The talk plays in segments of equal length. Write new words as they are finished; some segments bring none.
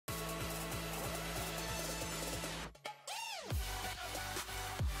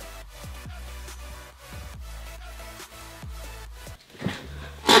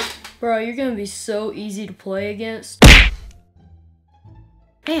Bro, you're gonna be so easy to play against.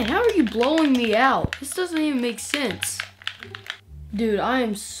 Man, how are you blowing me out? This doesn't even make sense. Dude, I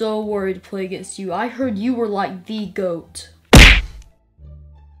am so worried to play against you. I heard you were like the GOAT.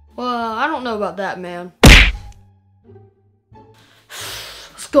 Well, I don't know about that, man.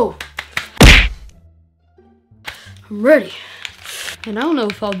 Let's go. I'm ready. And I don't know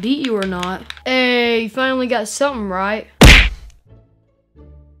if I'll beat you or not. Hey, you finally got something right.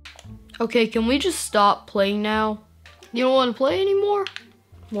 Okay, can we just stop playing now? You don't want to play anymore?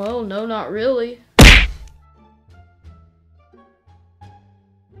 Well, no, not really.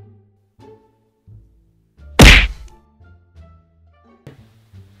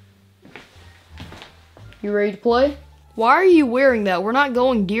 You ready to play? Why are you wearing that? We're not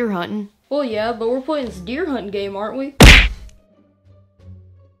going deer hunting. Well, yeah, but we're playing this deer hunting game, aren't we?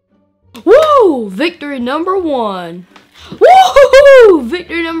 Woo! Victory number 1. Woo!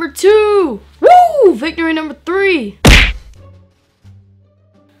 Victory number 2. Woo! Victory number 3.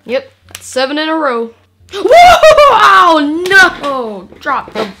 Yep, 7 in a row. Woo! Oh no!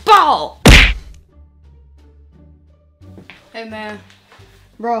 Drop the ball! Hey man,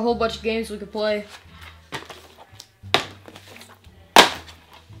 brought a whole bunch of games we could play.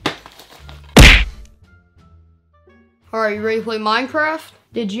 Alright, you ready to play Minecraft?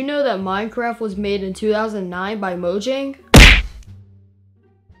 Did you know that Minecraft was made in 2009 by Mojang?